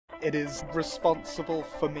it is responsible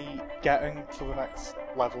for me getting to the next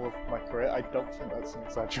level of my career. I don't think that's an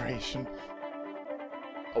exaggeration.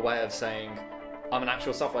 A way of saying, I'm an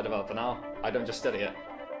actual software developer now, I don't just study it.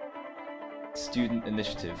 Student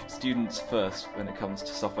initiative, students first when it comes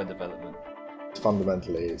to software development.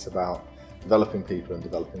 Fundamentally, it's about developing people and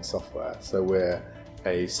developing software. So we're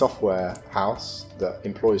a software house that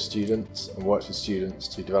employs students and works with students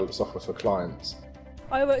to develop software for clients.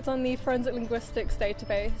 I worked on the forensic linguistics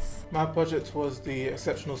database. My project was the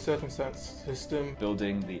exceptional circumstance system.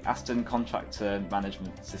 Building the Aston contractor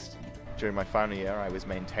management system. During my final year, I was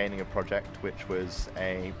maintaining a project which was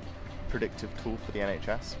a predictive tool for the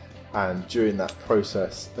NHS. And during that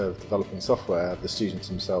process of developing software, the students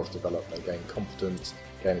themselves develop, they gain confidence,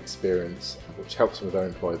 gain experience, which helps them with their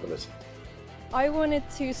employability. I wanted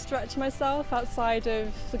to stretch myself outside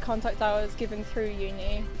of the contact hours given through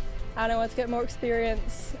uni, and I wanted to get more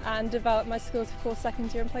experience and develop my skills before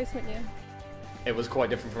second year and placement year. It was quite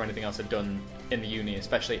different from anything else I'd done in the uni,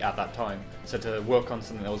 especially at that time. So to work on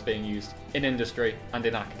something that was being used in industry and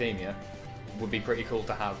in academia would be pretty cool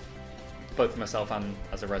to have, both for myself and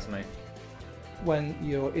as a resume. When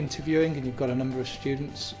you're interviewing and you've got a number of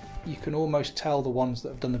students, you can almost tell the ones that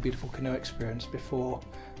have done the Beautiful Canoe experience before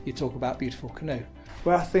you talk about Beautiful Canoe.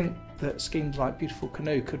 Where I think that schemes like Beautiful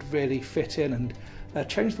Canoe could really fit in and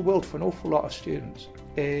change the world for an awful lot of students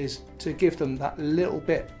is to give them that little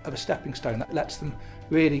bit of a stepping stone that lets them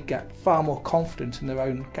really get far more confident in their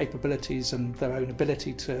own capabilities and their own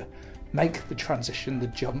ability to make the transition, the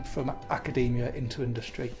jump from academia into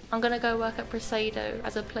industry. I'm going to go work at Presado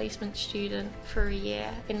as a placement student for a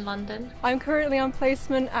year in London. I'm currently on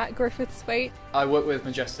placement at Griffiths Waite. I work with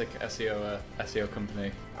Majestic SEO, a SEO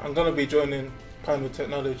company. I'm going to be joining Canoe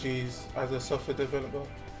Technologies as a software developer.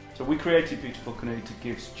 So we created Beautiful Canoe to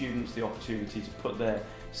give students the opportunity to put their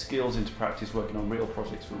skills into practice working on real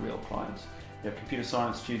projects for real clients. You have computer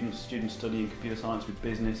science students studying computer science with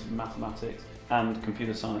business, mathematics, and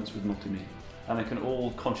computer science with multimedia. And they can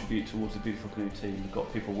all contribute towards the Beautiful Canoe team. We've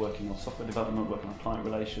got people working on software development, working on client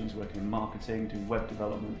relations, working in marketing, doing web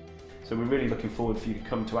development. So we're really looking forward for you to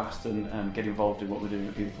come to Aston and get involved in what we're doing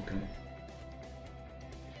at Beautiful Canoe.